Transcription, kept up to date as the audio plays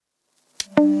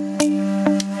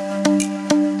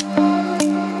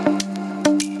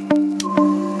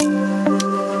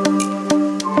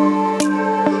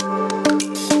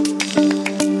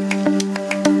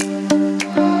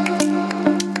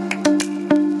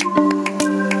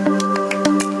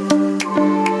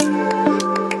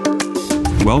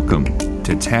Welcome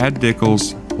to Tad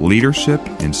Dickel's Leadership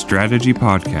and Strategy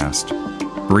Podcast,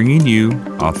 bringing you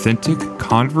authentic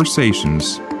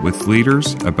conversations with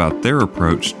leaders about their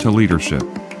approach to leadership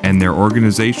and their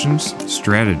organization's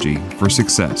strategy for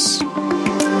success.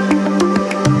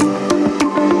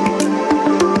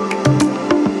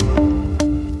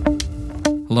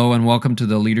 Hello and welcome to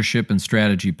the Leadership and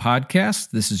Strategy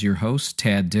Podcast. This is your host,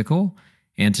 Tad Dickel,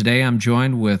 and today I'm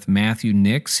joined with Matthew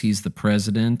Nix. He's the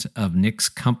president of Nix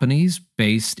Companies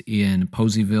based in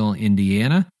Poseyville,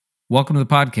 Indiana. Welcome to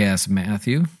the podcast,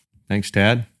 Matthew. Thanks,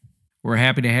 Tad. We're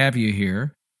happy to have you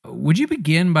here. Would you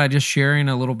begin by just sharing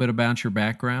a little bit about your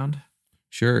background?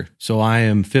 Sure. So I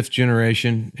am fifth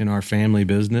generation in our family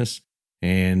business,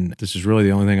 and this is really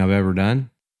the only thing I've ever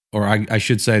done. Or I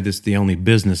should say this is the only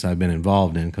business I've been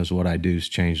involved in, because what I do has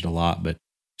changed a lot. But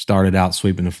started out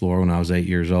sweeping the floor when I was 8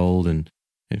 years old and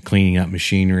cleaning up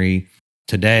machinery.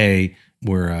 Today,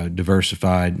 we're a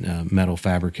diversified metal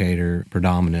fabricator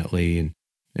predominantly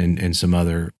and some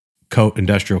other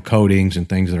industrial coatings and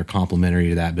things that are complementary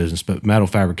to that business. But metal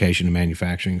fabrication and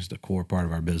manufacturing is the core part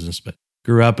of our business. But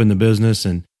grew up in the business,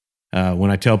 and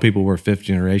when I tell people we're fifth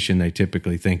generation, they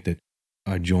typically think that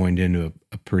I joined into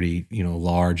a pretty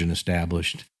large and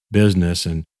established business.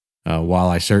 And while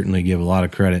I certainly give a lot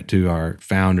of credit to our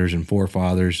founders and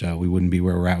forefathers, we wouldn't be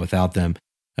where we're at without them.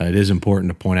 It is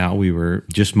important to point out we were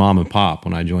just mom and pop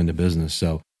when I joined the business.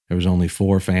 So there was only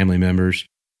 4 family members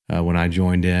when I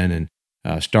joined in,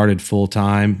 and started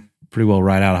full-time pretty well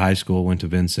right out of high school. Went to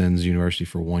Vincennes University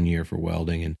for 1 year for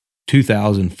welding. In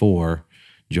 2004,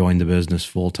 joined the business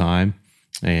full-time.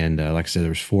 And like I said, there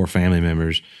was 4 family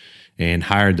members, and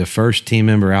hired the first team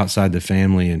member outside the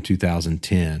family in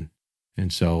 2010.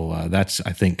 And so that's,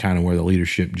 I think, kind of where the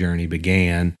leadership journey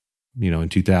began, in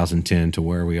 2010 to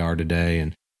where we are today,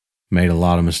 and made a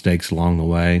lot of mistakes along the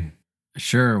way.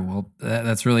 Sure. Well,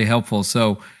 that's really helpful.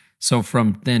 So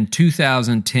from then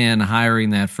 2010,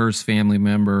 hiring that first family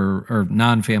member or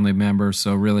non-family member,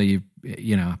 so really,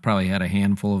 probably had a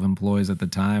handful of employees at the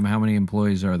time. How many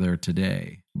employees are there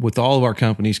today? With all of our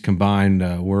companies combined,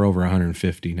 we're over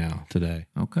 150 now today.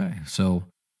 Okay. So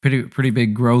pretty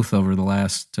big growth over the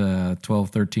last 12,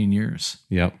 13 years.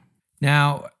 Yep.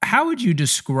 Now, how would you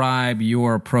describe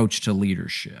your approach to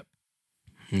leadership?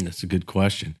 That's a good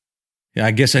question. Yeah,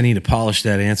 I guess I need to polish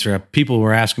that answer up. People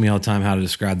were asking me all the time how to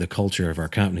describe the culture of our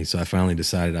company, so I finally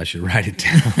decided I should write it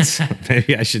down. So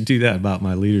maybe I should do that about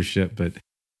my leadership. But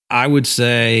I would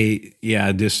say,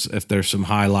 if there's some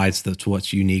highlights, that's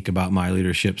what's unique about my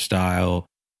leadership style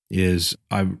is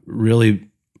I really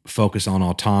focus on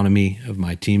autonomy of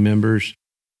my team members.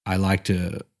 I like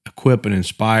to equip and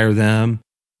inspire them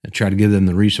and try to give them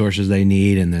the resources they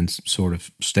need, and then sort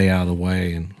of stay out of the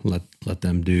way and let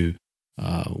them do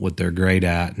what they're great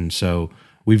at. And so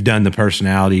we've done the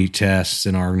personality tests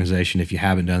in our organization. If you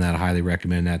haven't done that, I highly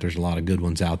recommend that. There's a lot of good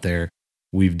ones out there.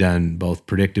 We've done both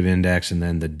predictive index and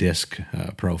then the DISC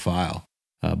profile,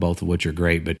 both of which are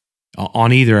great. But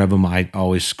on either of them, I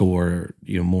always score,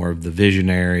 more of the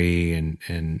visionary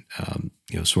and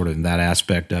sort of that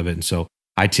aspect of it. And so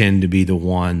I tend to be the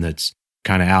one that's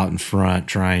kind of out in front,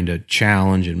 trying to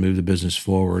challenge and move the business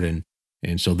forward.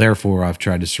 And so therefore, I've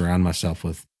tried to surround myself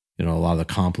with, a lot of the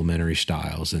complementary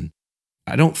styles. And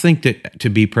I don't think that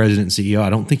to be president and CEO, I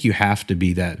don't think you have to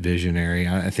be that visionary.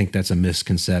 I think that's a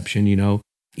misconception.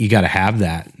 You got to have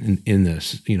that in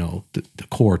this, the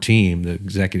core team, the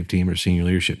executive team or senior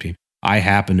leadership team. I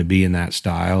happen to be in that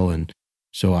style. And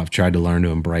so I've tried to learn to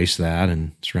embrace that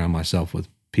and surround myself with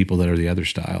people that are the other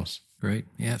styles. Great.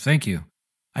 Yeah, thank you.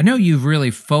 I know you've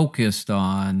really focused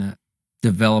on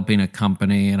developing a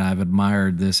company, and I've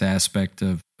admired this aspect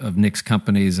of Nix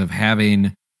Companies of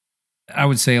having, I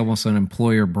would say, almost an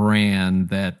employer brand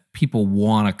that people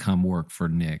want to come work for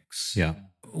Nix. Yeah.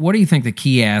 What do you think the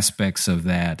key aspects of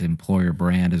that employer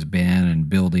brand has been in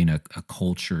building a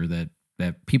culture that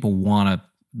people want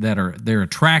to, they're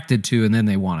attracted to, and then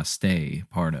they want to stay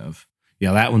part of?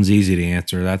 Yeah, that one's easy to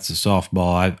answer. That's a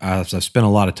softball. I've spent a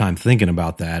lot of time thinking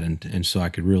about that, and so I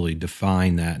could really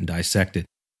define that and dissect it.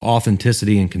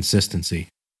 Authenticity and consistency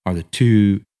are the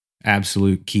 2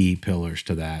 absolute key pillars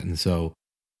to that. And so,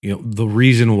 the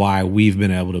reason why we've been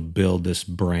able to build this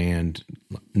brand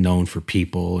known for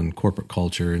people and corporate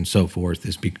culture and so forth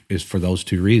is for those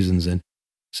 2 reasons. And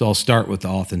so I'll start with the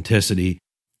authenticity.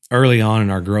 Early on in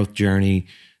our growth journey,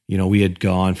 we had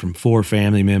gone from 4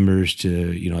 family members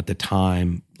to, at the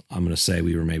time, I'm going to say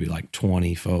we were maybe like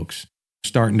 20 folks,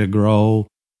 starting to grow.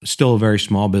 Still a very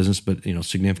small business, but,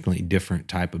 significantly different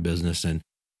type of business. And,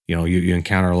 you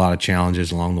encounter a lot of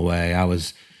challenges along the way. I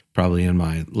was probably in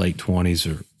my late 20s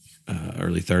or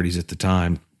early 30s at the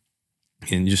time.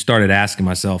 and just started asking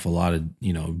myself a lot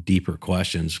of, deeper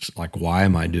questions, like, why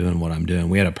am I doing what I'm doing?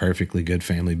 We had a perfectly good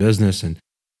family business, and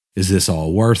is this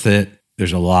all worth it?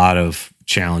 There's a lot of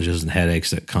challenges and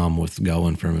headaches that come with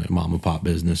going from a mom and pop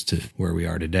business to where we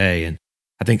are today. And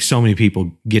I think so many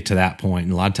people get to that point,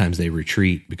 and a lot of times they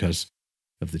retreat because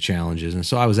of the challenges. And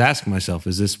so I was asking myself,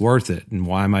 is this worth it? And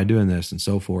why am I doing this? And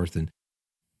so forth. And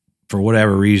for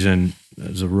whatever reason, it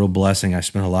was a real blessing. I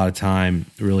spent a lot of time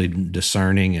really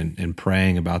discerning and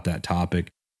praying about that topic.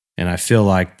 And I feel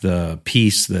like the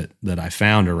peace that I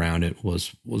found around it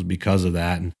was because of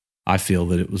that. And I feel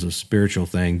that it was a spiritual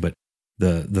thing. But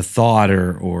the thought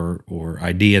or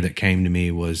idea that came to me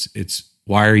was,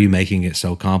 why are you making it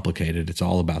so complicated? It's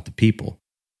all about the people.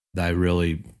 I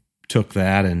really took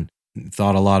that and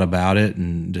thought a lot about it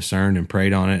and discerned and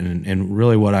prayed on it. And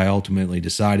really what I ultimately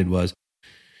decided was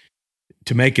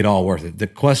to make it all worth it. The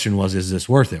question was, is this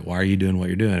worth it? Why are you doing what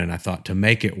you're doing? And I thought, to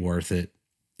make it worth it,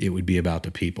 it would be about the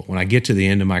people. When I get to the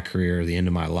end of my career, the end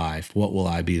of my life, what will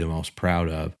I be the most proud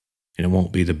of? And it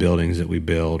won't be the buildings that we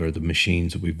build or the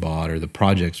machines that we've bought or the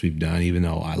projects we've done, even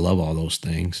though I love all those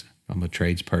things. I'm a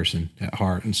tradesperson at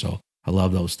heart, and so I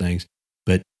love those things.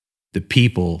 But the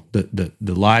people, the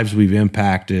lives we've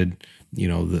impacted,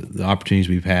 the opportunities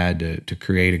we've had to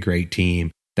create a great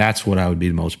team, that's what I would be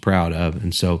the most proud of.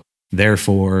 And so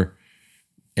therefore,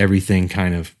 everything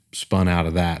kind of spun out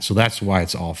of that. So that's why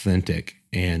it's authentic.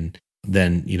 And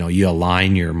then, you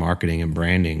align your marketing and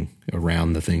branding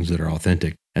around the things that are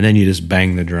authentic. And then you just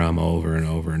bang the drum over and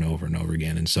over and over and over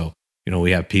again. And so,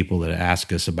 we have people that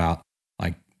ask us about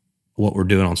like what we're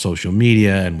doing on social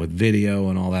media and with video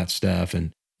and all that stuff.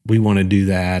 And we want to do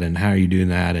that. And how are you doing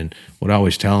that? And what I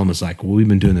always tell them is like, well, we've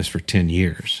been doing this for 10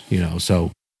 years,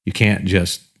 so you can't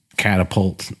just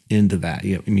catapult into that.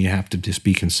 You have to just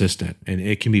be consistent, and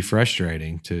it can be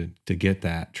frustrating to get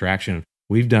that traction.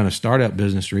 We've done a startup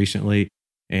business recently,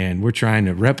 and we're trying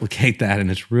to replicate that, and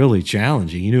it's really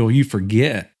challenging. You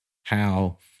forget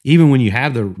how, even when you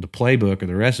have the playbook or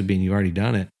the recipe and you've already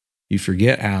done it, you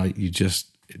forget how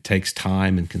it takes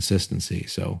time and consistency.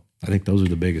 So I think those are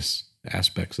the biggest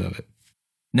aspects of it.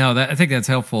 No, I think that's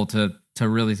helpful to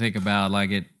really think about,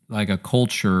 like a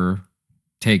culture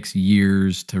takes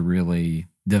years to really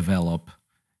develop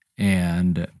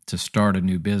and to start a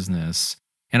new business.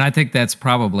 And I think that's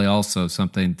probably also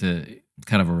something to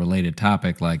kind of a related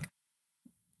topic. Like,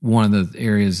 one of the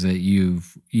areas that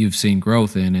you've seen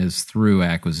growth in is through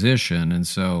acquisition. And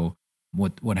so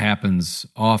what happens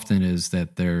often is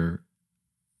that they're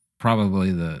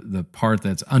probably the part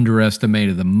that's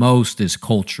underestimated the most is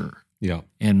culture. Yeah.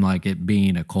 And like it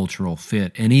being a cultural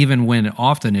fit. And even when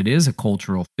often it is a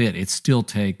cultural fit, it still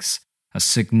takes a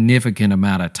significant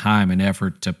amount of time and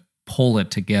effort to pull it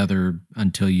together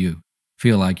until you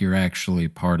feel like you're actually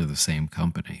part of the same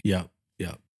company. Yeah.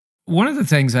 Yeah. One of the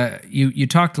things that you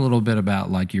talked a little bit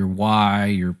about, like your why,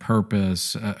 your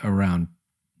purpose around,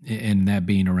 and that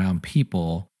being around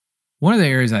people. One of the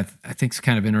areas I think is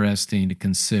kind of interesting to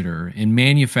consider, in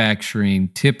manufacturing,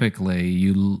 typically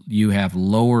you have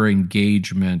lower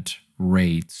engagement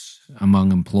rates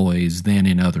among employees than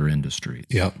in other industries.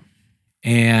 Yep.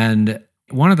 And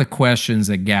one of the questions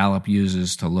that Gallup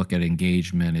uses to look at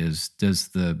engagement is, does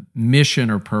the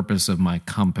mission or purpose of my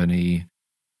company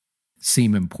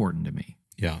seem important to me?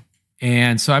 Yeah.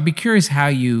 And so I'd be curious how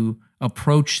you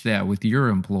approach that with your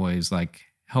employees, like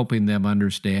helping them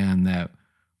understand that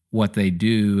what they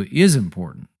do is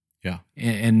important. Yeah.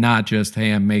 And not just,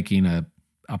 hey, I'm making a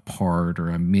part, or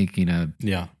I'm making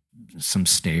some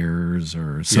stairs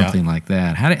or something like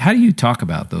that. How do you talk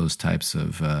about those types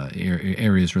of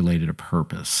areas related to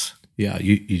purpose? Yeah,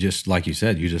 you just, like you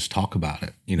said, you just talk about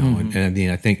it, and I mean,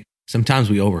 I think sometimes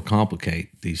we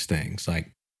overcomplicate these things.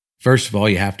 Like, first of all,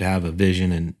 you have to have a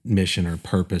vision and mission or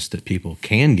purpose that people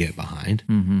can get behind.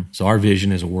 Mm-hmm. So our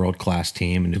vision is a world-class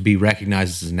team and to be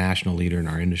recognized as a national leader in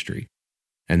our industry.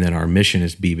 And then our mission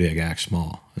is be big, act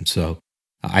small. And so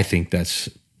I think that's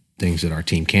things that our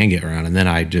team can get around. And then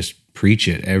I just preach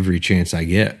it every chance I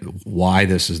get, why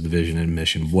this is the vision and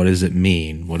mission. What does it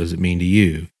mean? What does it mean to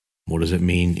you? What does it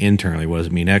mean internally? What does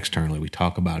it mean externally? We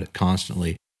talk about it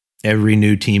constantly. Every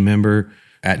new team member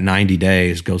at 90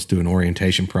 days goes through an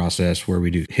orientation process where we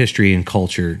do history and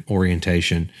culture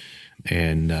orientation.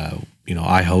 And,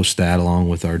 I host that along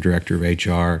with our director of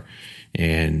HR,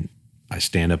 and I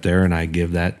stand up there and I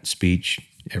give that speech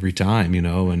every time,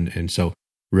 and so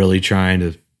really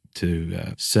trying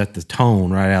to set the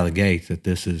tone right out of the gate that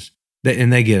this is,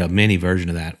 and they get a mini version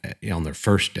of that on their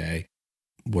first day,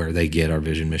 where they get our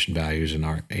vision, mission, values, and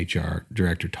our HR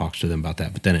director talks to them about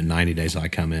that. But then at 90 days, I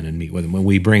come in and meet with them. When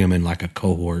we bring them in like a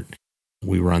cohort,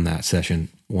 we run that session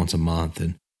once a month.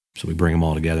 And so we bring them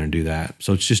all together and do that.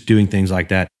 So it's just doing things like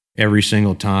that. Every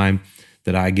single time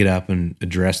that I get up and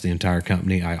address the entire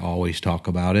company, I always talk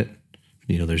about it.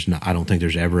 I don't think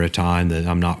there's ever a time that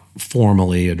I'm not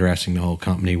formally addressing the whole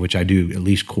company, which I do at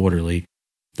least quarterly,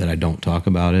 that I don't talk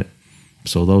about it.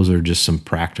 So those are just some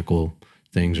practical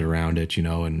things around it,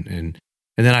 and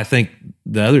then I think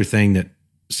the other thing that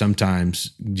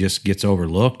sometimes just gets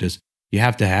overlooked is you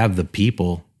have to have the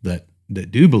people that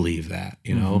do believe that,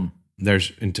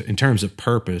 There's in terms of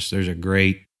purpose, there's a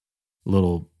great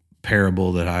little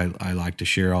parable that I like to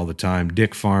share all the time.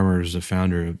 Dick Farmer is the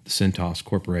founder of the Cintas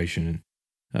Corporation.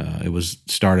 It was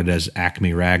started as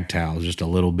Acme Rag Towels, just a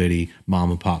little bitty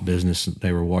mom and pop business.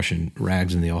 They were washing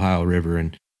rags in the Ohio River,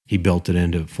 and he built it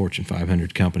into a Fortune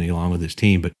 500 company along with his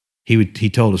team. But he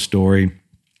told a story.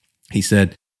 He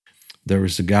said there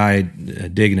was a guy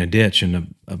digging a ditch,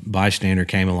 and a bystander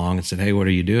came along and said, "Hey, what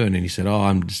are you doing?" And he said, "Oh,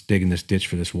 I'm just digging this ditch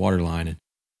for this water line." And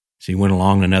so he went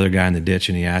along to another guy in the ditch,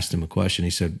 and he asked him a question.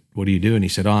 He said, "What are you doing?" He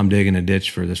said, "Oh, I'm digging a ditch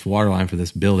for this water line for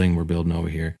this building we're building over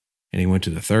here." And he went to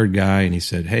the third guy, and he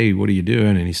said, "Hey, what are you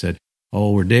doing?" And he said,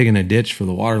 "Oh, we're digging a ditch for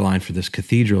the water line for this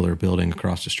cathedral they're building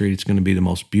across the street. It's going to be the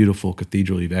most beautiful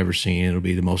cathedral you've ever seen. It'll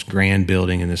be the most grand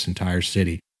building in this entire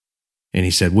city." And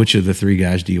he said, "Which of the three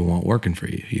guys do you want working for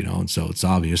you?" And so it's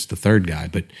obvious the third guy,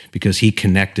 but because he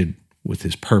connected with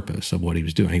his purpose of what he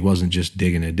was doing. He wasn't just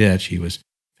digging a ditch. He was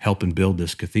helping build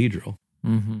this cathedral.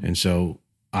 Mm-hmm. And so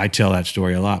I tell that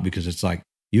story a lot because it's like,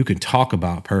 you can talk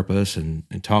about purpose and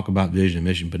talk about vision and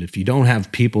mission, but if you don't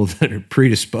have people that are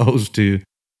predisposed to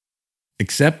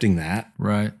accepting that,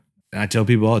 right? I tell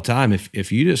people all the time,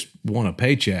 if you just want a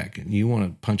paycheck and you want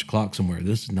to punch a clock somewhere,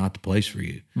 this is not the place for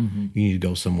you. Mm-hmm. You need to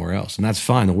go somewhere else. And that's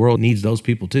fine. The world needs those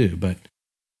people too, but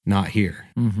not here.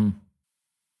 Mm-hmm.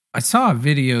 I saw a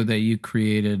video that you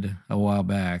created a while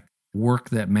back,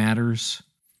 Work That Matters.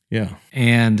 Yeah.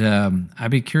 And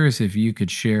I'd be curious if you could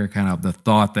share kind of the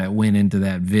thought that went into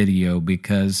that video,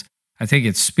 because I think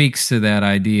it speaks to that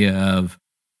idea of,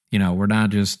 we're not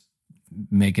just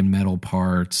making metal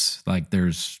parts, like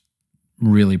there's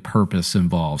really purpose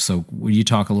involved. So will you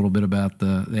talk a little bit about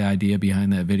the idea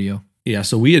behind that video? Yeah,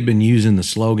 so we had been using the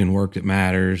slogan Work That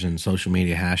Matters and social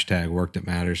media hashtag Work That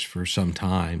Matters for some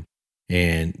time.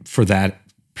 And for that,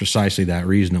 precisely that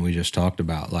reason that we just talked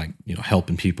about, like,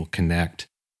 helping people connect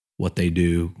what they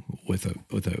do with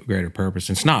a greater purpose.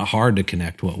 And it's not hard to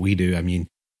connect what we do. I mean,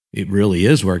 it really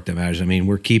is work that matters. I mean,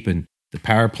 we're keeping the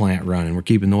power plant running. We're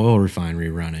keeping the oil refinery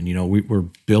running. We're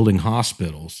building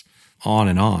hospitals, on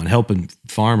and on, helping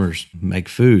farmers make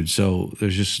food. So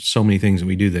there's just so many things that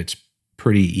we do that's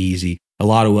pretty easy. A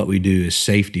lot of what we do is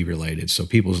safety related. So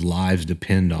people's lives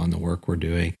depend on the work we're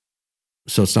doing.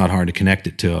 So it's not hard to connect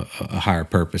it to a higher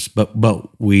purpose, but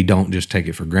we don't just take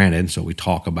it for granted. So we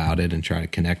talk about it and try to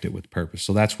connect it with purpose.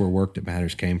 So that's where Work That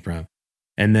Matters came from.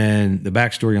 And then the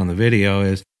backstory on the video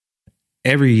is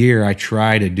every year I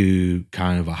try to do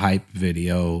kind of a hype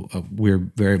video.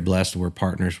 We're very blessed. We're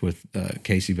partners with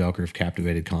Casey Velker of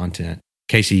Captivated Content.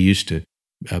 Casey used to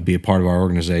be a part of our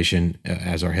organization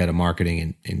as our head of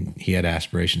marketing, and he had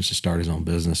aspirations to start his own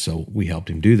business. So we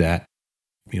helped him do that.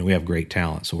 We have great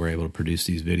talent, so we're able to produce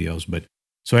these videos. But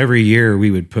so every year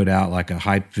we would put out like a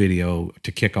hype video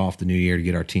to kick off the new year to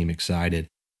get our team excited.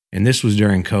 And this was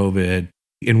during COVID.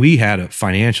 And we had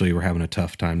financially, we're having a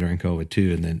tough time during COVID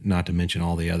too. And then not to mention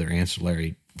all the other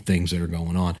ancillary things that are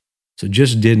going on. So it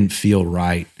just didn't feel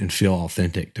right and feel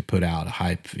authentic to put out a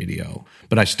hype video.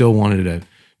 But I still wanted to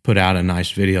put out a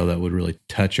nice video that would really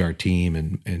touch our team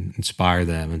and inspire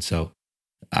them. And so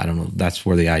I don't know, that's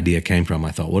where the idea came from.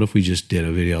 I thought, what if we just did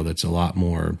a video that's a lot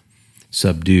more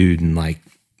subdued and like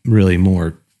really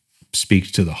more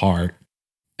speaks to the heart?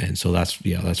 And so that's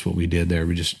what we did there.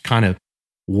 We just kind of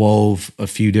wove a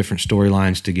few different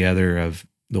storylines together of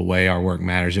the way our work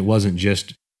matters. It wasn't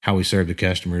just how we serve the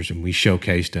customers, and we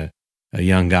showcased a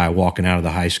young guy walking out of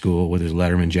the high school with his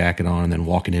Letterman jacket on and then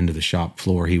walking into the shop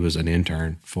floor. He was an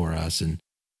intern for us, and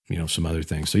some other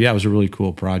things. So yeah, it was a really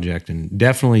cool project and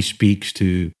definitely speaks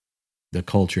to the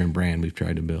culture and brand we've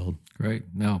tried to build. Great.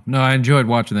 No, I enjoyed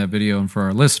watching that video. And for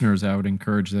our listeners, I would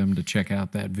encourage them to check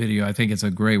out that video. I think it's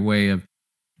a great way of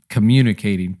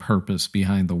communicating purpose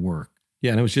behind the work.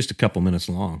 Yeah, and it was just a couple minutes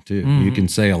long too. Mm-hmm. You can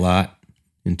say a lot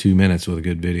in 2 minutes with a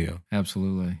good video.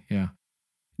 Absolutely. Yeah.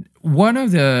 One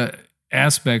of the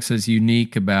aspects that's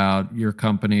unique about your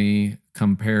company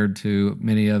compared to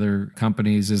many other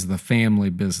companies is the family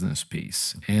business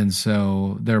piece. And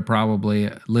so there are probably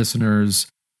listeners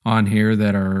on here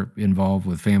that are involved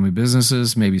with family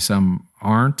businesses. Maybe some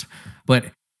aren't. But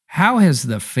How has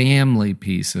the family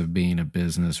piece of being a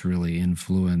business really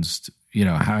influenced,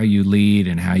 how you lead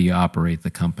and how you operate the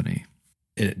company?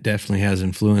 It definitely has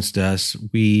influenced us.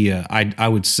 I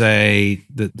would say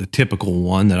that the typical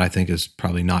one that I think is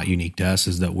probably not unique to us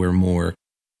is that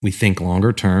we think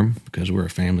longer term because we're a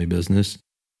family business.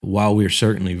 While we're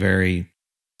certainly very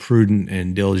prudent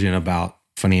and diligent about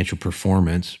financial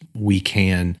performance, we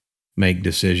can make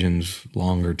decisions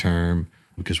longer term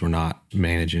because we're not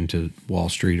managing to Wall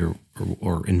Street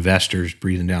or investors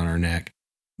breathing down our neck.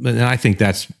 But I think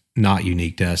that's not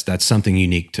unique to us. That's something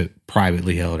unique to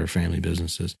privately held or family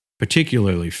businesses,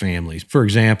 particularly families. For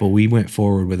example, we went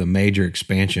forward with a major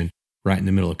expansion right in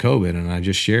the middle of COVID, and I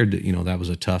just shared that, that was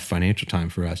a tough financial time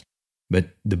for us.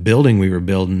 But the building we were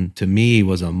building, to me,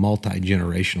 was a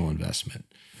multi-generational investment.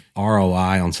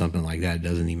 ROI on something like that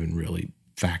doesn't even really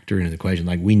factor into the equation.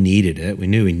 Like, we needed it. We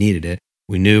knew we needed it.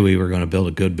 We knew we were going to build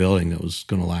a good building that was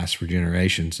going to last for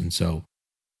generations. And so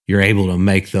you're able to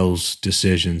make those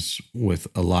decisions with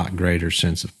a lot greater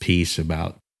sense of peace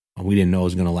about, we didn't know it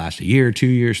was going to last a year, 2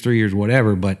 years, 3 years,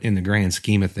 whatever. But in the grand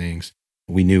scheme of things,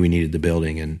 we knew we needed the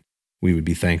building, and we would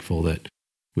be thankful that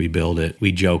we built it.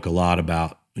 We joke a lot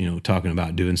about, talking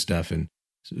about doing stuff. And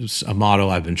a motto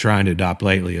I've been trying to adopt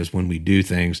lately is when we do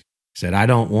things, said, I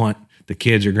don't want the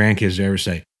kids or grandkids to ever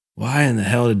say, why in the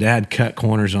hell did Dad cut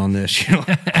corners on this?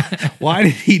 Why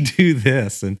did he do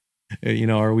this? And,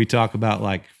 or we talk about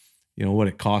what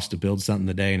it costs to build something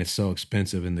today, and it's so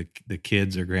expensive, and the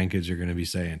kids or grandkids are going to be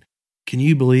saying, can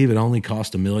you believe it only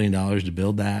cost $1 million to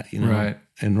build that? Right.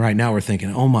 And right now we're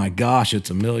thinking, oh my gosh, it's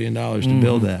 $1 million to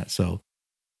build that. So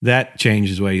that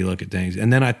changes the way you look at things.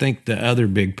 And then I think the other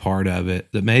big part of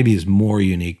it that maybe is more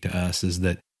unique to us is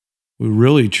that we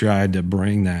really tried to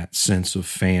bring that sense of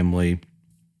family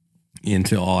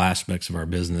into all aspects of our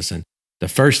business. And the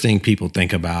first thing people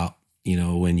think about,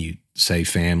 when you say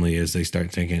family, is they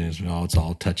start thinking it's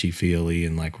all touchy-feely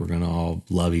and like we're going to all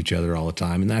love each other all the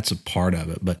time. And that's a part of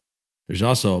it. But there's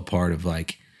also a part of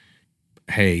like,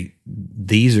 hey,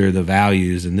 these are the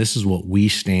values and this is what we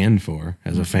stand for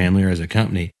as a family or as a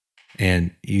company.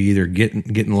 And you either get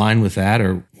in line with that,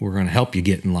 or we're going to help you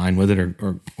get in line with it,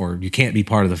 or you can't be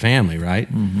part of the family,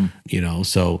 right? Mm-hmm.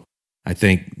 So I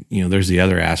think, there's the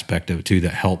other aspect of it too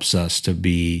that helps us to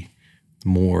be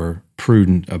more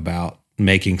prudent about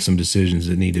making some decisions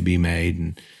that need to be made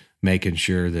and making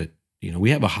sure that,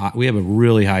 we have a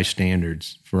really high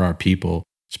standards for our people,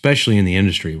 especially in the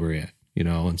industry we're in,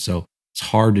 and so it's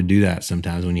hard to do that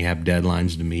sometimes when you have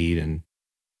deadlines to meet and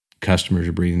customers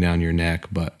are breathing down your neck.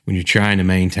 But when you're trying to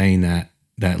maintain that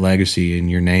legacy and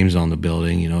your name's on the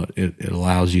building, it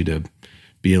allows you to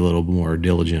be a little more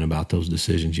diligent about those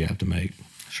decisions you have to make.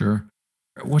 Sure.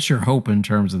 What's your hope in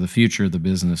terms of the future of the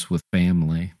business with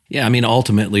family? Yeah,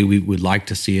 ultimately we would like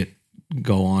to see it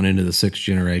go on into the sixth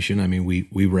generation.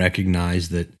 We recognize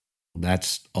that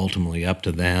that's ultimately up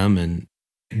to them, and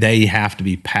they have to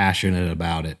be passionate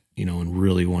about it, and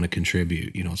really want to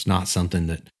contribute. It's not something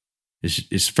that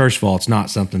is first of all, it's not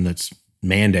something that's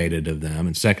mandated of them.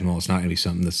 And second of all, it's not going to be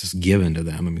something that's just given to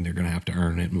them. They're going to have to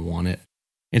earn it and want it.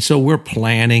 And so we're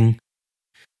planning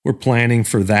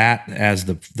for that as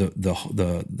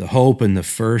the hope and the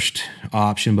first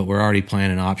option, but we're already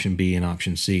planning option B and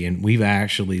option C. And we've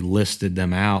actually listed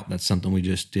them out. That's something we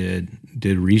just did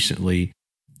recently.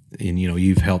 And,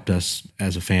 you've helped us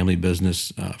as a family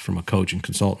business from a coach and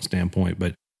consultant standpoint.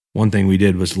 But one thing we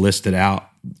did was list it out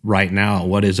right now.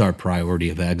 What is our priority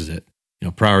of exit?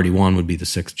 Priority 1 would be the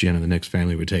sixth gen of the Nix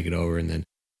family would take it over, and then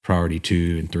priority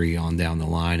 2 and 3 on down the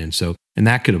line. And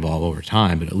that could evolve over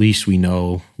time, but at least we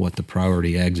know what the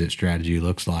priority exit strategy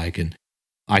looks like. And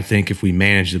I think if we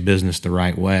manage the business the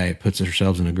right way, it puts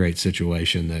ourselves in a great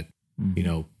situation that,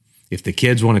 if the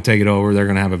kids want to take it over, they're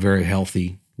going to have a very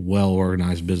healthy,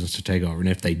 well-organized business to take over. And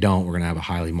if they don't, we're going to have a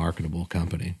highly marketable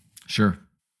company. Sure.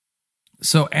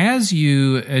 So as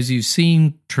you've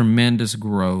seen tremendous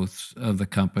growth of the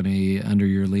company under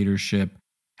your leadership,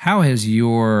 how has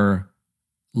your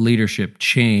leadership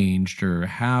changed, or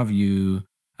how have you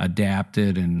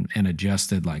adapted and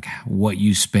adjusted like what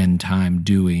you spend time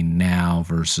doing now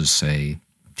versus say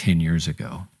 10 years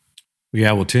ago?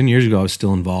 Yeah, well, 10 years ago, I was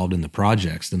still involved in the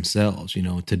projects themselves.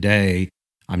 Today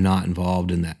I'm not involved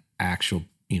in the actual,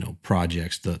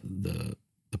 projects, the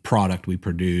product we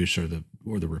produce or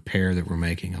the repair that we're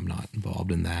making. I'm not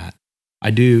involved in that.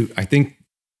 I think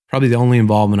probably the only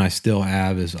involvement I still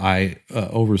have is I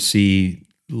oversee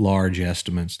large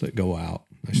estimates that go out.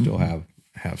 I still have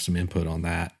some input on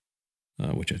that,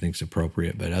 which I think is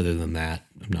appropriate. But other than that,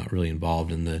 I'm not really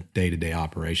involved in the day-to-day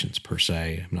operations per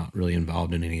se. I'm not really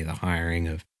involved in any of the hiring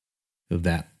of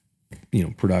that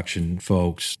production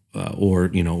folks or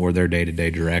their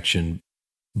day-to-day direction.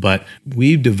 But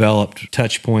we've developed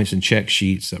touch points and check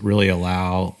sheets that really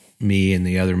allow me and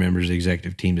the other members of the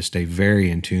executive team to stay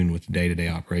very in tune with the day-to-day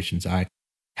operations. I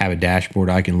have a dashboard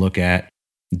I can look at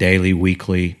daily,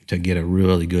 weekly to get a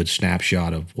really good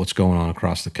snapshot of what's going on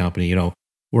across the company.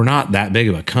 We're not that big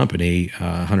of a company,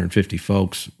 150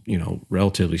 folks,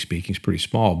 relatively speaking, is pretty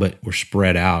small, but we're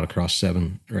spread out across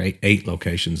 7 or 8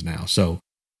 locations now. So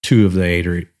 2 of the 8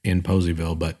 are in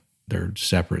Poseyville, but they're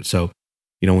separate. So,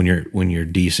 when you're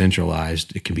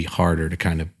decentralized, it can be harder to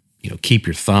kind of, keep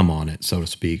your thumb on it, so to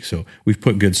speak. So we've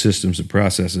put good systems and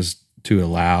processes to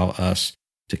allow us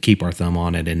to keep our thumb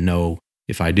on it and know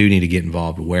if I do need to get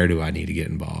involved, where do I need to get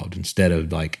involved, instead of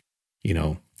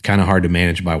kind of hard to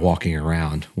manage by walking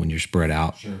around when you're spread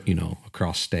out, sure,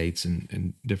 across states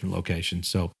and different locations.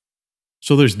 So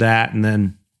there's that. And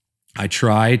then I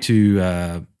try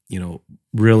to,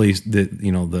 really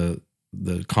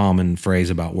the common phrase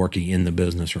about working in the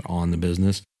business or on the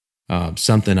business.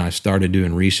 Something I started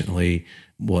doing recently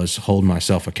was holding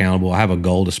myself accountable. I have a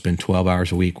goal to spend 12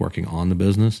 hours a week working on the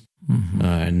business. Mm-hmm.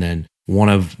 And then one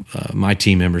of my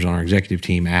team members on our executive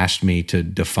team asked me to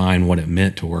define what it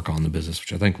meant to work on the business,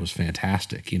 which I think was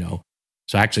fantastic,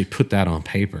 So I actually put that on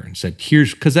paper and said,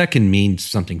 because that can mean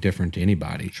something different to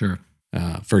anybody. Sure.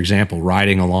 For example,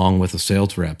 riding along with a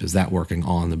sales rep, is that working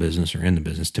on the business or in the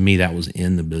business? To me, that was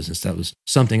in the business. That was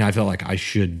something I felt like I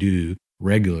should do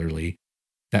regularly.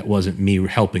 That wasn't me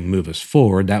helping move us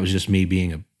forward. That was just me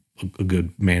being a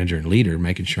good manager and leader,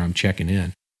 making sure I'm checking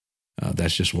in.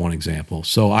 That's just one example.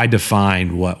 So I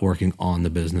defined what working on the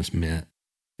business meant.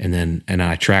 And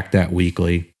I tracked that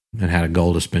weekly and had a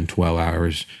goal to spend 12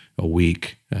 hours a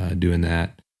week doing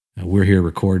that. We're here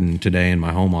recording today in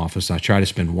my home office. I try to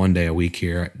spend 1 day a week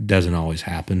here. It doesn't always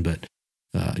happen, but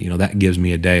that gives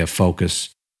me a day of focus.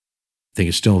 I think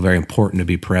it's still very important to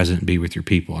be present and be with your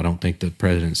people. I don't think the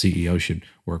president and CEO should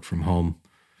work from home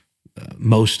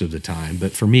most of the time.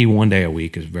 But for me, 1 day a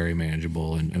week is very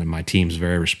manageable, and my team's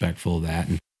very respectful of that.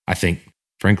 And I think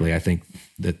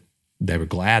that they were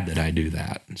glad that I do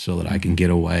that so that I can get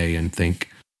away and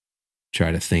try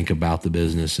to think about the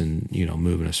business and,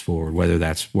 moving us forward, whether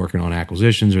that's working on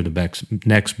acquisitions or the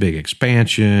next big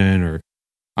expansion, or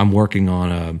I'm working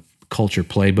on a culture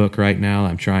playbook right now.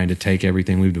 I'm trying to take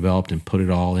everything we've developed and put it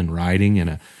all in writing in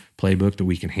a playbook that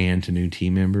we can hand to new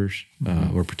team members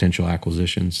or potential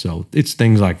acquisitions. So it's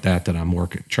things like that I'm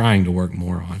trying to work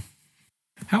more on.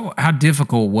 How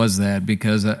difficult was that?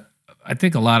 Because I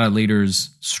think a lot of leaders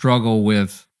struggle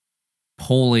with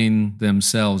pulling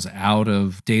themselves out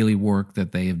of daily work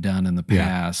that they have done in the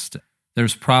past. Yeah.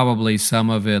 There's probably some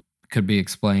of it could be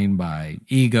explained by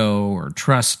ego or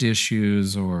trust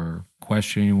issues or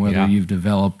questioning whether you've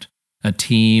developed a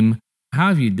team. How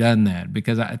have you done that?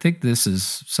 Because I think this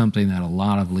is something that a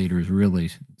lot of leaders really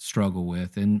struggle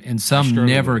with, and some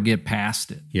never get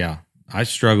past it. Yeah, I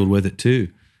struggled with it too,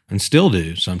 and still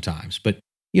do sometimes. But,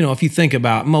 if you think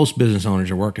about, most business owners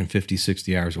are working 50,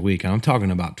 60 hours a week, and I'm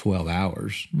talking about 12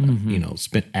 hours,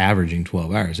 spent averaging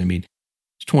 12 hours. I mean,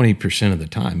 it's 20% of the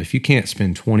time. If you can't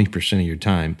spend 20% of your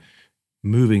time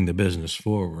moving the business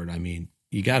forward, I mean,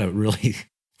 you got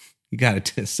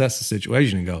to assess the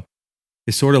situation and go,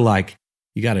 it's sort of like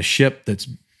you got a ship that's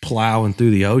plowing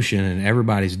through the ocean and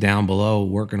everybody's down below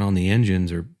working on the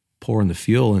engines or pouring the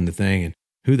fuel in the thing. And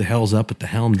who the hell's up at the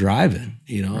helm driving?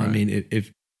 Right. I mean,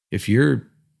 if you're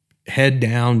head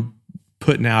down,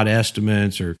 putting out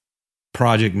estimates or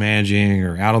project managing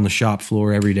or out on the shop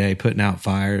floor every day, putting out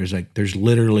fires, like there's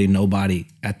literally nobody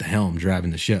at the helm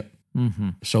driving the ship. Mm-hmm.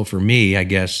 So for me, I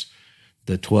guess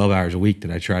the 12 hours a week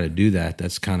that I try to do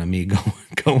that's kind of me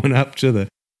going up to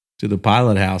the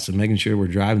pilot house and making sure we're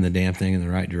driving the damn thing in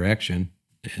the right direction.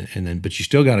 And then, but you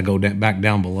still got to go back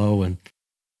down below and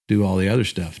do all the other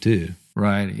stuff too.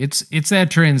 Right. It's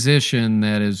that transition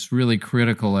that is really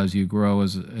critical as you grow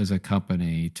as a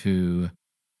company, to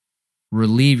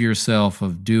relieve yourself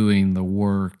of doing the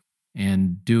work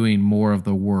and doing more of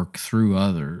the work through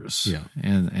others. Yeah.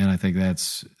 And I think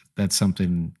that's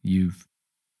something you've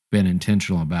been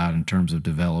intentional about in terms of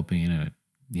developing a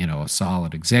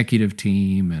solid executive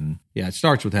team. And it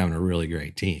starts with having a really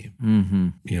great team.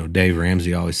 Mm-hmm. Dave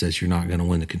Ramsey always says you're not going to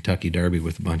win the Kentucky Derby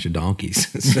with a bunch of donkeys.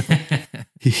 So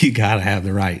you got to have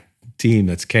the right team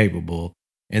that's capable,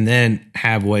 and then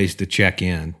have ways to check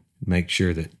in, make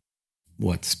sure that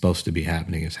what's supposed to be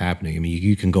happening is happening. I mean,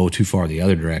 you can go too far the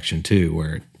other direction too,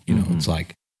 where, it's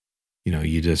like,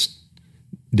 you just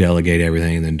delegate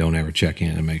everything and then don't ever check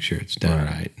in and make sure it's done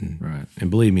right.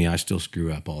 And believe me, I still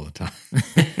screw up all the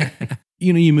time.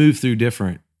 You move through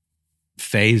different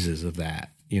phases of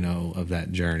that. of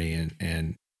that journey.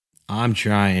 And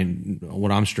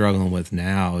what I'm struggling with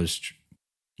now is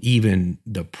even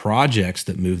the projects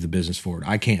that move the business forward.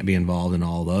 I can't be involved in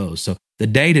all those. So the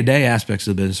day-to-day aspects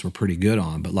of the business we're pretty good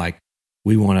on, but like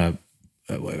we want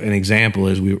to, an example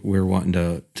is we're wanting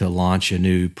to launch a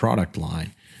new product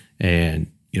line, and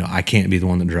I can't be the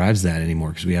one that drives that anymore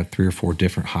because we have 3 or 4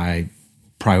 different high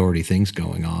priority things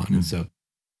going on. And so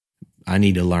I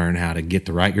need to learn how to get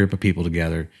the right group of people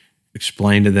together,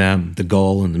 explain to them the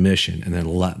goal and the mission, and then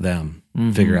let them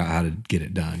figure out how to get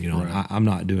it done. Right. I'm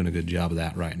not doing a good job of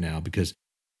that right now because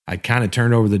I kind of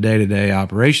turned over the day-to-day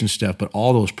operation stuff, but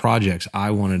all those projects,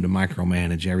 I wanted to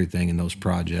micromanage everything in those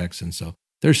projects. And so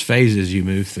there's phases you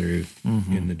move through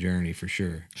in the journey for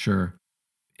sure. Sure.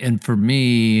 And for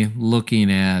me,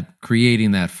 looking at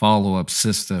creating that follow-up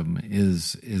system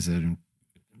is an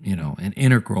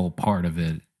integral part of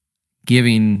it.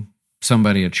 Giving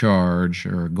somebody a charge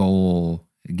or a goal,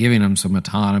 giving them some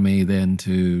autonomy then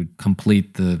to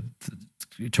complete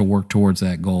to work towards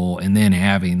that goal, and then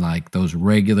having like those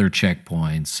regular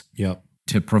checkpoints. Yep.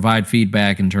 To provide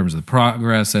feedback in terms of the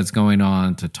progress that's going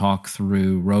on, to talk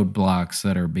through roadblocks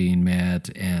that are being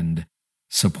met, and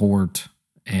support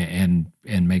and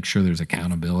make sure there's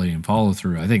accountability and follow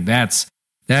through. I think that's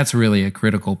really a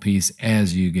critical piece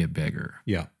as you get bigger.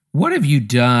 Yeah. What have you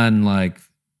done like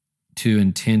to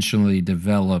intentionally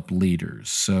develop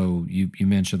leaders? So you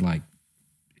mentioned like,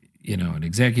 an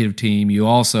executive team. You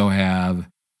also have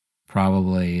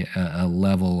probably a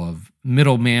level of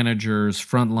middle managers,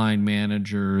 frontline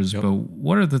managers. Yep. But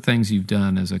what are the things you've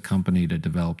done as a company to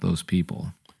develop those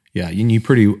people? Yeah, and you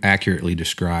pretty accurately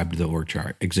described the org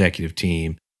chart. Executive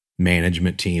team,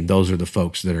 management team, those are the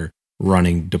folks that are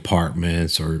running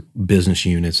departments or business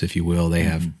units, if you will. They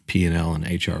have P&L and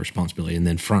HR responsibility, and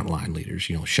then frontline leaders,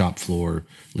 shop floor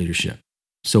leadership.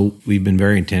 So we've been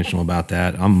very intentional about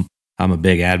that. I'm a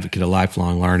big advocate of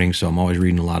lifelong learning, so I'm always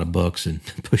reading a lot of books and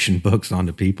pushing books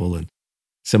onto people, and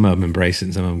some of them embrace it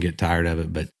and some of them get tired of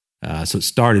it. But so it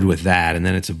started with that, and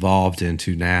then it's evolved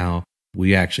into now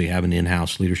we actually have an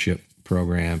in-house leadership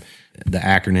program. The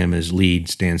acronym is LEAD,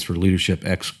 stands for Leadership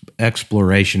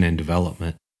Exploration and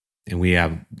Development. And we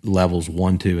have levels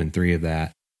 1, 2, and 3 of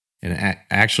that. And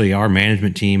actually, our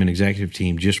management team and executive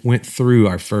team just went through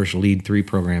our first LEAD 3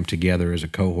 program together as a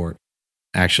cohort.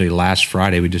 Actually, last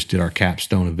Friday, we just did our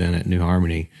capstone event at New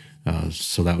Harmony.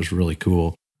 So that was really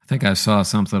cool. I think I saw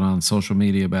something on social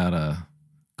media about a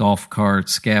golf cart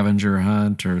scavenger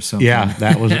hunt or something. Yeah,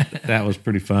 that was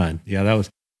pretty fun. Yeah,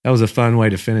 that was a fun way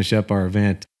to finish up our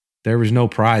event. There was no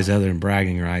prize other than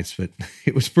bragging rights, but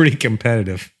it was pretty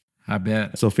competitive. I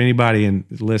bet. So if anybody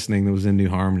listening that was in New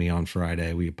Harmony on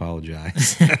Friday, we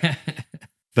apologize.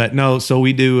 But no, so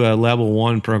we do a level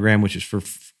 1 program, which is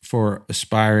for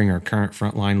aspiring or current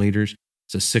frontline leaders.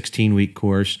 It's a 16-week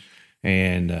course,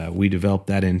 and we developed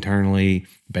that internally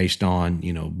based on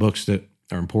books that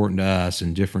are important to us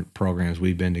and different programs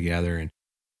we've been together, and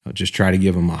just try to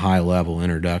give them a high-level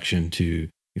introduction to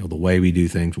the way we do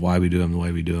things, why we do them the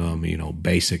way we do them,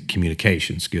 basic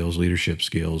communication skills, leadership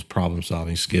skills,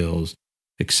 problem-solving skills,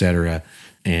 etc.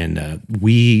 And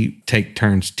we take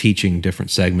turns teaching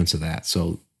different segments of that.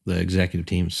 So the executive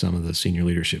team, some of the senior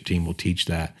leadership team will teach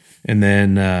that. And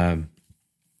then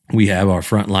we have our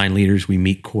frontline leaders. We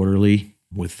meet quarterly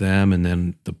with them. And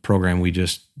then the program we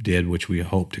just did, which we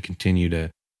hope to continue to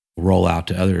roll out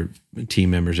to other team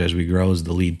members as we grow, is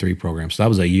the LEAD 3 program. So that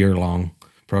was a year-long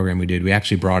program we did. We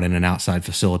actually brought in an outside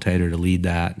facilitator to lead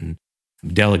that, and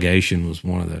delegation was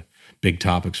one of the big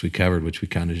topics we covered, which we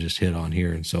kind of just hit on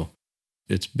here. And so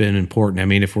it's been important. I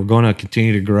mean, if we're going to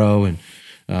continue to grow, and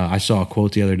I saw a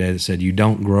quote the other day that said, "You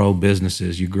don't grow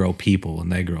businesses, you grow people, and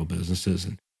they grow businesses."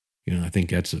 And I think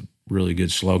that's a really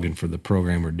good slogan for the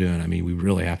program we're doing. I mean, we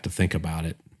really have to think about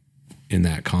it in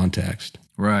that context.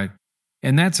 Right.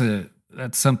 And that's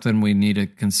something we need to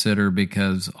consider,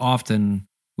 because often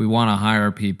we want to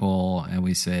hire people and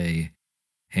we say,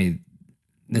 hey,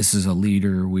 this is a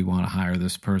leader, we want to hire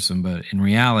this person. But in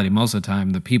reality, most of the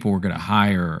time, the people we're going to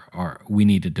hire we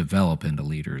need to develop into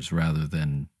leaders rather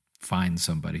than find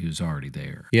somebody who's already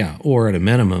there. Yeah, or at a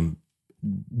minimum,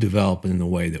 develop in the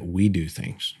way that we do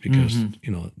things, because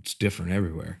it's different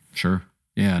everywhere. Sure.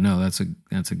 Yeah, no, that's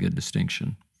a good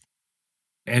distinction.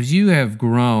 As you have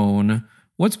grown,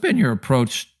 what's been your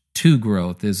approach to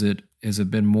growth? Has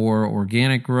it been more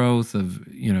organic growth of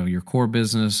your core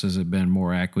business? Has it been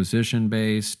more acquisition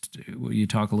based? Will you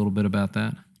talk a little bit about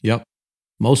that? Yep.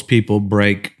 Most people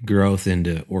break growth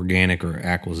into organic or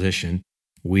acquisition.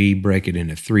 We break it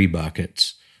into 3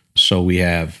 buckets. So we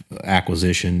have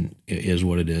acquisition is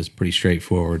what it is, pretty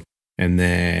straightforward. And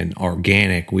then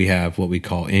organic, we have what we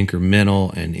call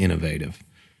incremental and innovative.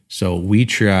 So we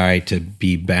try to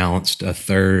be balanced a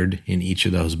third in each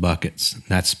of those buckets.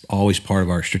 That's always part of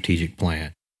our strategic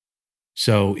plan.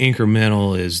 So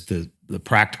incremental is the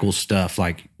practical stuff,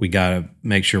 like we got to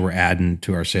make sure we're adding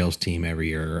to our sales team every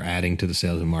year or adding to the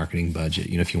sales and marketing budget.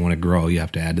 You know, if you want to grow, you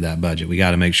have to add to that budget. We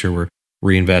got to make sure we're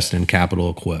reinvesting in capital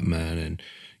equipment, and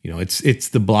you know, it's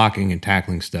the blocking and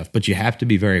tackling stuff. But you have to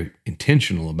be very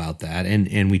intentional about that,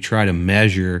 and we try to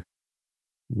measure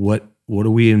what are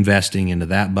we investing into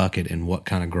that bucket and what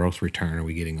kind of growth return are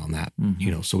we getting on that.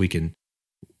 You know, so we can,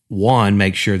 one,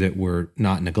 make sure that we're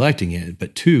not neglecting it,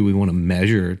 but two, we want to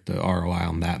measure the ROI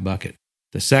on that bucket.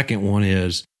 The second one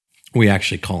is we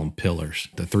actually call them pillars,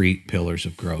 the 3 pillars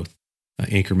of growth: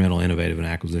 incremental, innovative, and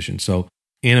acquisition. So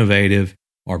innovative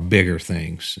are bigger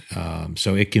things.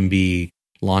 So it can be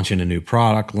launching a new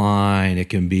product line. It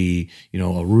can be, you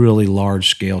know, a really large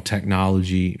scale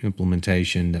technology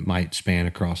implementation that might span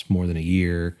across more than a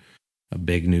year, a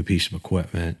big new piece of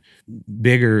equipment,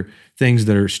 bigger things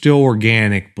that are still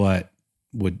organic, but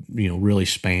would, you know, really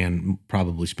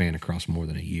probably span across more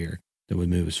than a year, that would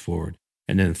move us forward.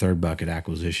 And then the third bucket,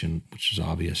 acquisition, which is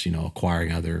obvious, you know,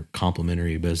 acquiring other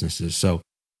complementary businesses. So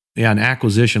yeah, an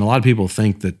acquisition, a lot of people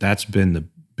think that that's been the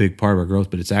big part of our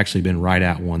growth, but it's actually been right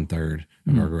at 1/3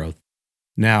 of our growth.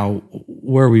 Now,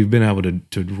 where we've been able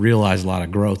to realize a lot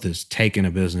of growth is taking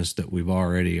a business that we've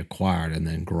already acquired and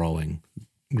then growing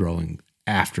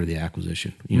after the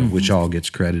acquisition, you know, which all gets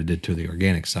credited to the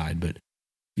organic side. But,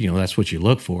 you know, that's what you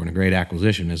look for in a great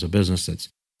acquisition, is a business that's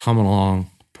humming along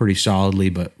pretty solidly,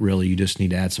 but really you just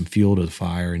need to add some fuel to the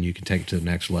fire and you can take it to the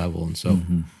next level. And so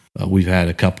we've had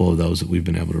a couple of those that we've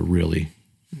been able to really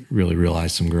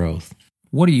realize some growth.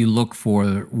 What do you look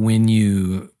for when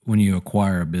you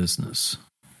acquire a business?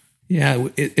 Yeah,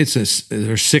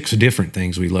 there's 6 different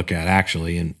things we look at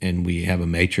actually, and we have a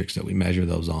matrix that we measure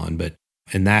those on. But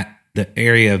in that, the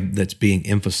area that's being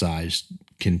emphasized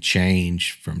can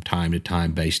change from time to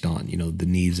time based on, you know, the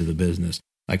needs of the business.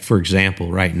 Like, for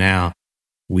example, right now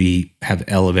we have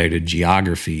elevated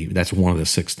geography. That's one of the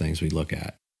 6 things we look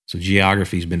at. So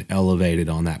geography's been elevated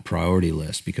on that priority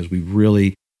list because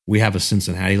we have a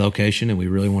Cincinnati location and we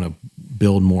really want to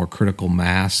build more critical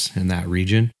mass in that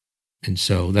region. And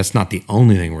so that's not the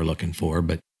only thing we're looking for,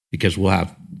 but because we'll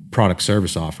have product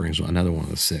service offerings, another one of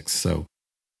the 6. So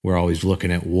we're always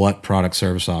looking at what product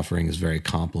service offering is very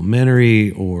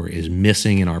complementary or is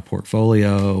missing in our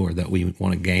portfolio, or that we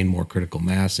want to gain more critical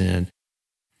mass in.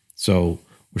 So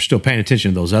we're still paying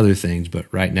attention to those other things,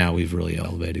 but right now we've really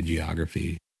elevated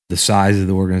geography. The size of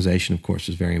the organization, of course,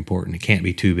 is very important. It can't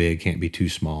be too big, can't be too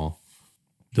small.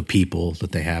 The people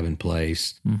that they have in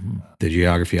place, the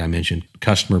geography I mentioned,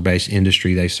 customer-based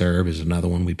industry they serve is another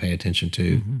one we pay attention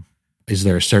to. Is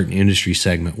there a certain industry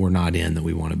segment we're not in that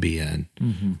we want to be in?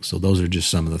 So those are just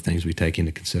some of the things we take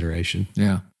into consideration.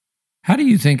 Yeah. How do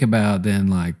you think about then,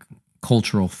 like,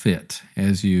 cultural fit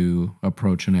as you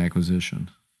approach an acquisition?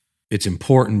 It's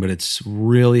important, but it's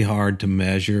really hard to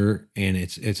measure, and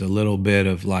it's a little bit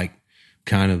of like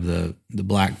kind of the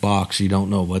black box. You don't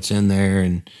know what's in there,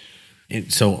 and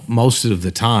so most of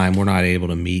the time we're not able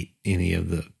to meet any of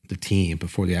the team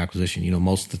before the acquisition. You know,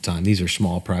 most of the time these are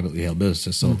small privately held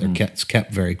businesses, so they're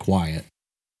kept very quiet.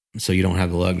 So you don't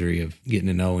have the luxury of getting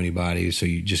to know anybody. So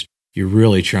you're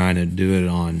really trying to do it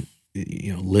on,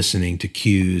 you know, listening to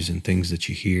cues and things that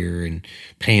you hear and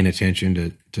paying attention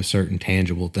to certain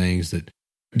tangible things. That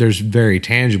there's very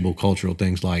tangible cultural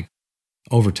things like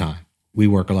overtime. We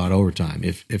work a lot of overtime.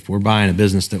 If we're buying a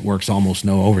business that works almost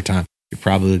no overtime, you're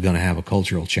probably going to have a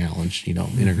cultural challenge, you know,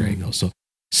 integrating those. So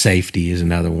safety is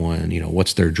another one. You know,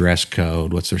 what's their dress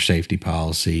code? What's their safety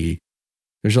policy?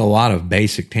 There's a lot of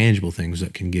basic tangible things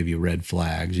that can give you red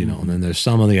flags, you know, and then there's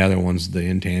some of the other ones, the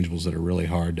intangibles, that are really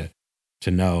hard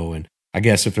to know. And I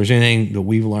guess if there's anything that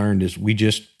we've learned is we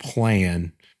just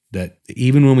plan that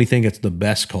even when we think it's the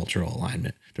best cultural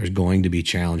alignment, there's going to be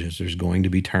challenges. There's going to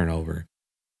be turnover.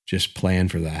 Just plan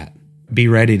for that. Be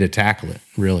ready to tackle it,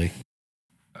 really.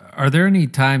 Are there any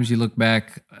times you look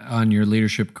back on your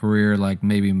leadership career, like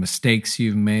maybe mistakes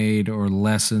you've made or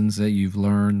lessons that you've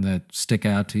learned that stick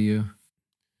out to you?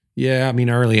 Yeah, I mean,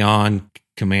 early on,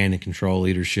 command and control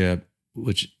leadership,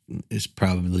 which is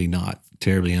probably not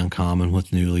terribly uncommon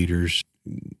with new leaders,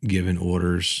 giving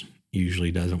orders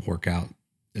usually doesn't work out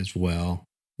as well.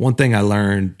 One thing I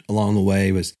learned along the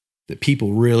way was that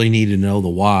people really need to know the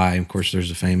why. Of course,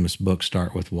 there's a famous book,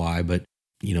 Start With Why, but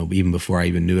you know, even before I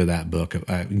even knew of that book,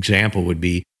 an example would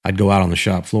be I'd go out on the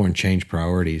shop floor and change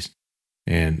priorities.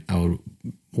 And I would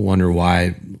wonder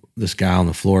why this guy on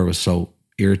the floor was so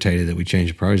irritated that we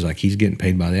changed the priorities. Like, he's getting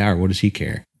paid by the hour. What does he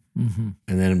care? Mm-hmm.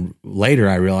 And then later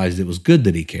I realized it was good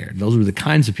that he cared. Those were the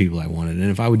kinds of people I wanted. And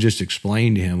if I would just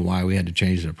explain to him why we had to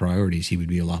change the priorities, he would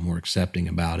be a lot more accepting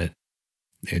about it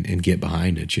and get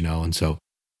behind it, And so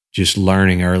just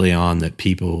learning early on that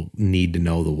people need to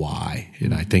know the why.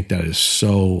 And I think that is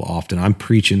so often, I'm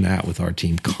preaching that with our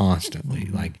team constantly.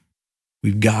 Like,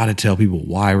 we've got to tell people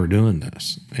why we're doing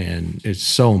this. And it's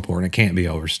so important. It can't be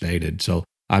overstated. So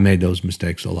I made those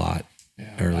mistakes a lot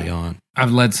early on.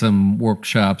 I've led some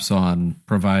workshops on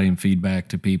providing feedback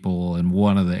to people. And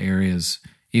one of the areas,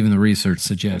 even the research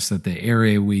suggests that the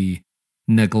area we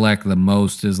neglect the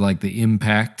most is like the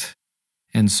impact.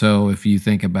 And so if you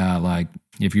think about, like,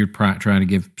 if you're trying to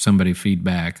give somebody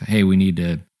feedback, hey, we need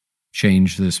to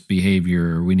change this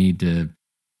behavior, we need to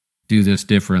do this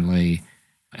differently.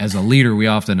 As a leader, we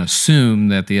often assume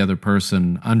that the other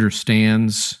person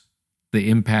understands the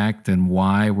impact and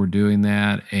why we're doing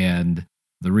that. And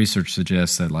the research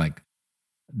suggests that, like,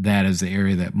 that is the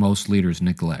area that most leaders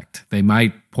neglect. They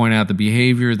might point out the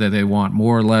behavior that they want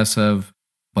more or less of,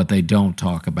 but they don't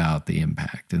talk about the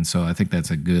impact. And so I think that's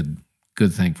a good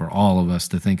thing for all of us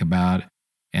to think about.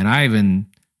 And I even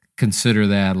consider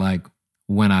that, like,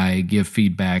 when I give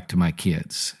feedback to my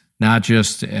kids, not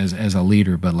just as a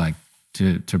leader, but like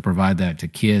to provide that to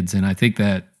kids. And I think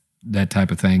that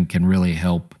type of thing can really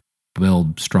help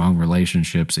build strong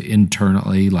relationships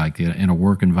internally, like in a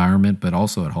work environment, but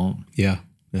also at home. Yeah,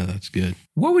 that's good.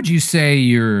 What would you say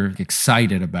you're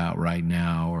excited about right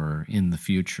now or in the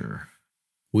future?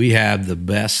 We have the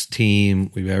best team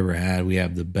we've ever had. We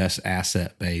have the best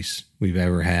asset base we've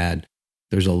ever had.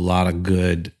 There's a lot of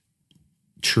good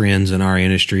trends in our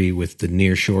industry with the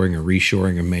nearshoring or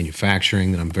reshoring of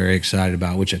manufacturing that I'm very excited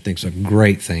about, which I think is a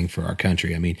great thing for our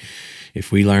country. I mean,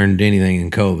 if we learned anything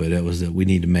in COVID, it was that we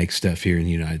need to make stuff here in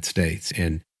the United States.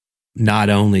 And not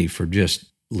only for just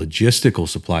logistical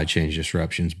supply chain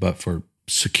disruptions, but for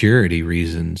security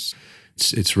reasons.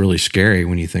 It's really scary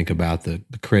when you think about the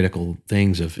critical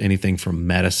things of anything from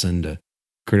medicine to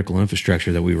critical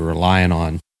infrastructure that we were relying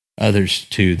on others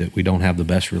to that we don't have the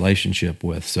best relationship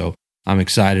with. So I'm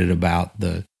excited about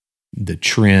the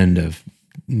trend of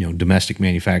domestic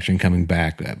manufacturing coming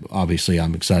back. Obviously,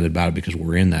 I'm excited about it because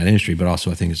we're in that industry, but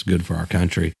also I think it's good for our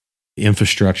country.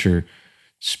 Infrastructure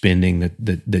spending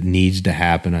that needs to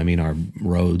happen. I mean, our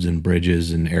roads and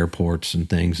bridges and airports and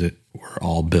things that were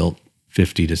all built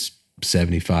 50 to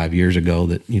 75 years ago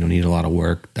that need a lot of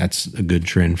work. That's a good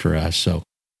trend for us. So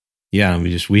yeah,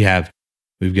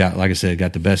 we've got, like I said,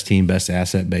 got the best team, best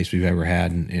asset base we've ever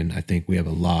had, and I think we have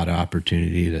a lot of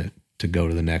opportunity to go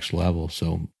to the next level.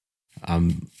 So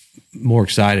I'm more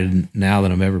excited now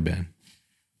than I've ever been.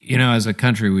 As a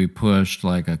country, we pushed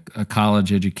like a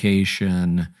college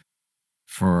education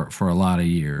for a lot of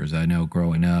years. I know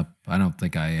growing up, I don't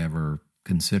think I ever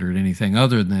considered anything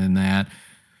other than that.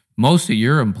 Most of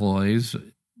your employees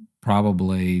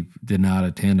probably did not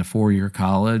attend a 4-year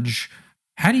college.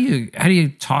 How do you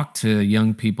talk to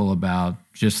young people about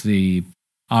just the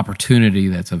opportunity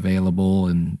that's available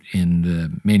in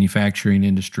the manufacturing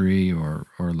industry or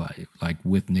like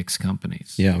with Nix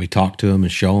Companies? Yeah, we talk to them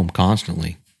and show them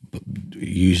constantly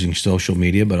using social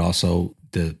media, but also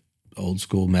the old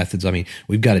school methods. I mean,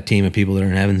 we've got a team of people that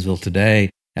are in Evansville today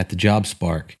at the Job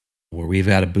Spark where we've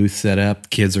had a booth set up.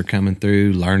 Kids are coming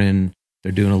through, learning.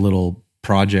 They're doing a little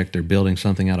project. They're building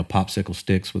something out of popsicle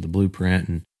sticks with a blueprint.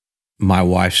 And my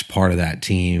wife's part of that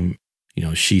team.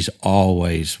 She's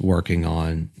always working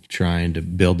on trying to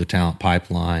build the talent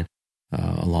pipeline,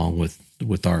 along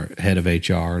with our head of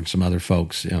HR and some other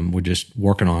folks. We're just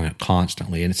working on it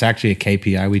constantly. And it's actually a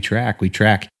KPI we track. We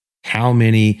track how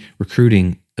many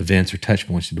recruiting events or touch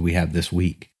points did we have this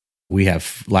week.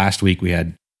 Last week we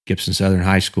had Gibson Southern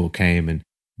High School came and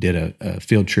did a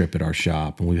field trip at our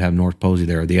shop, and we have North Posey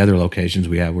there. The other locations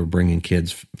we're bringing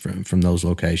kids from those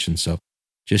locations. So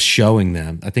just showing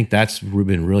them, I think that's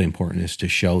been really important, is to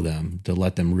show them, to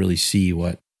let them really see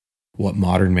what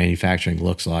modern manufacturing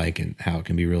looks like and how it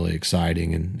can be really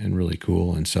exciting and really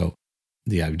cool. And so,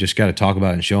 yeah, we just got to talk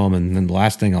about it and show them. And then the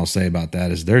last thing I'll say about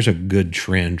that is there's a good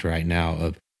trend right now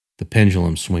of the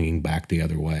pendulum swinging back the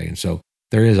other way. And so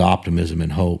there is optimism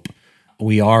and hope.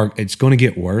 It's going to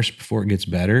get worse before it gets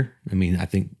better. I mean, I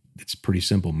think it's pretty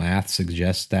simple math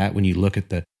suggests that when you look at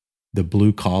the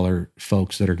blue collar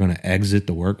folks that are going to exit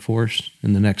the workforce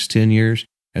in the next 10 years,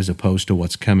 as opposed to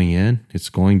what's coming in, it's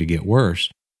going to get worse.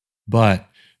 But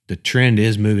the trend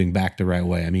is moving back the right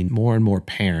way. I mean, more and more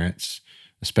parents,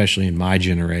 especially in my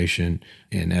generation,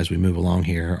 and as we move along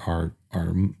here,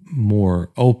 are more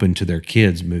open to their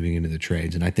kids moving into the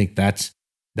trades. And I think that's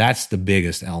That's the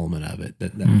biggest element of it.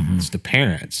 It's the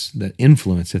parents that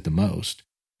influence it the most.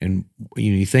 And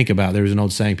you think about, there was an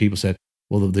old saying, people said,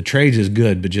 well, the trades is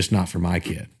good, but just not for my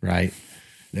kid, right?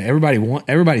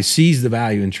 Everybody sees the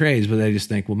value in trades, but they just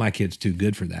think, well, my kid's too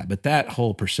good for that. But that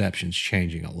whole perception's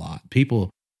changing a lot. People,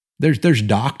 there's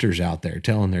doctors out there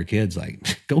telling their kids,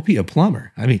 like, go be a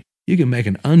plumber. I mean, you can make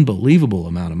an unbelievable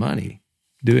amount of money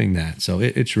doing that. So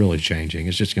it's really changing.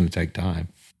 It's just going to take time.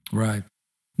 Right.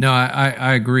 No,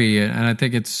 I agree. And I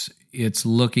think it's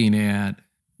looking at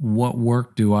what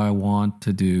work do I want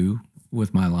to do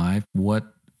with my life? What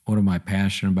am I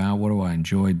passionate about? What do I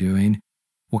enjoy doing?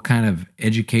 What kind of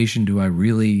education do I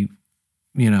really,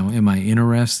 am I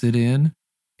interested in?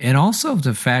 And also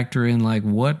to factor in, like,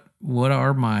 what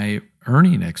are my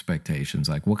earning expectations?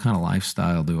 Like, what kind of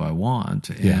lifestyle do I want?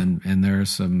 Yeah. And there are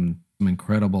some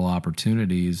incredible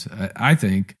opportunities, I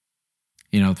think,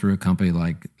 through a company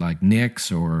like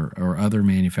Nix or other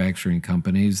manufacturing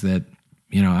companies that,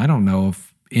 I don't know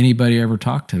if anybody ever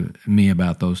talked to me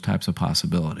about those types of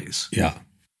possibilities. Yeah.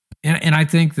 And I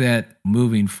think that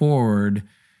moving forward,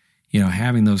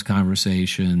 having those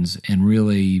conversations and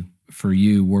really for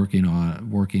you working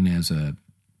to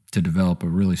develop a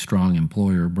really strong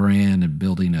employer brand and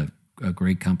building a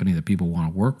great company that people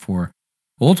want to work for,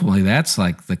 ultimately that's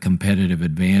like the competitive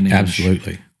advantage.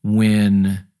 Absolutely.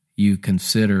 When you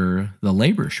consider the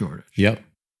labor shortage. Yep.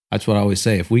 That's what I always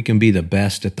say. If we can be the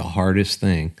best at the hardest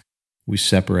thing, we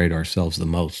separate ourselves the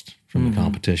most from the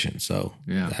competition. So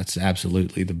that's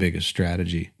absolutely the biggest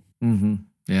strategy. Mm-hmm.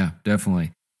 Yeah,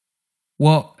 definitely.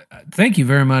 Well, thank you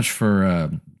very much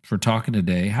for talking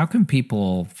today. How can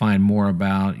people find more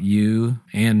about you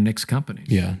and Nix Companies?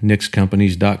 Yeah,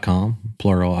 nixcompanies.com,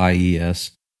 plural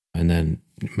IES, and then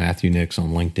Matthew Nix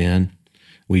on LinkedIn.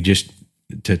 We just,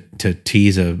 to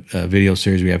tease a video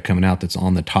series we have coming out that's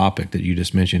on the topic that you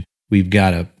just mentioned, we've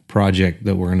got a project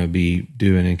that we're going to be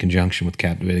doing in conjunction with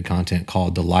Captivated Content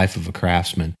called The Life of a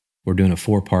Craftsman. We're doing a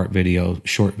 4-part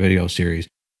short video series,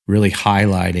 really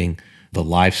highlighting the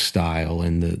lifestyle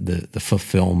and the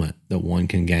fulfillment that one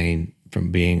can gain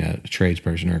from being a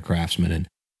tradesperson or a craftsman. And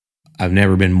I've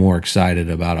never been more excited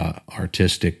about an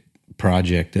artistic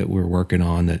project that we're working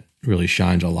on that really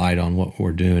shines a light on what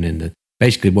we're doing and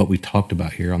basically what we talked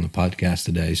about here on the podcast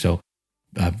today. So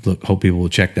I hope people will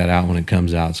check that out when it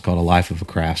comes out. It's called A Life of a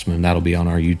Craftsman. That'll be on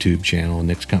our YouTube channel.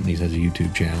 Nix Companies has a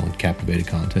YouTube channel and Captivated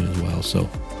Content as well. So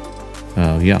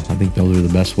I think those are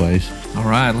the best ways. All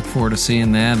right. Look forward to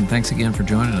seeing that. And thanks again for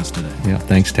joining us today. Yeah.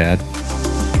 Thanks, Tad.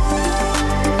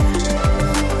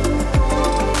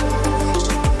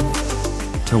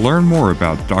 To learn more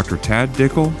about Dr. Tad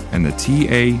Dickel and the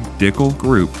T.A. Dickel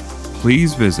Group,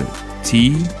 please visit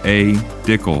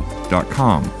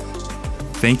tadickel.com.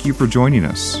 Thank you for joining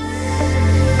us.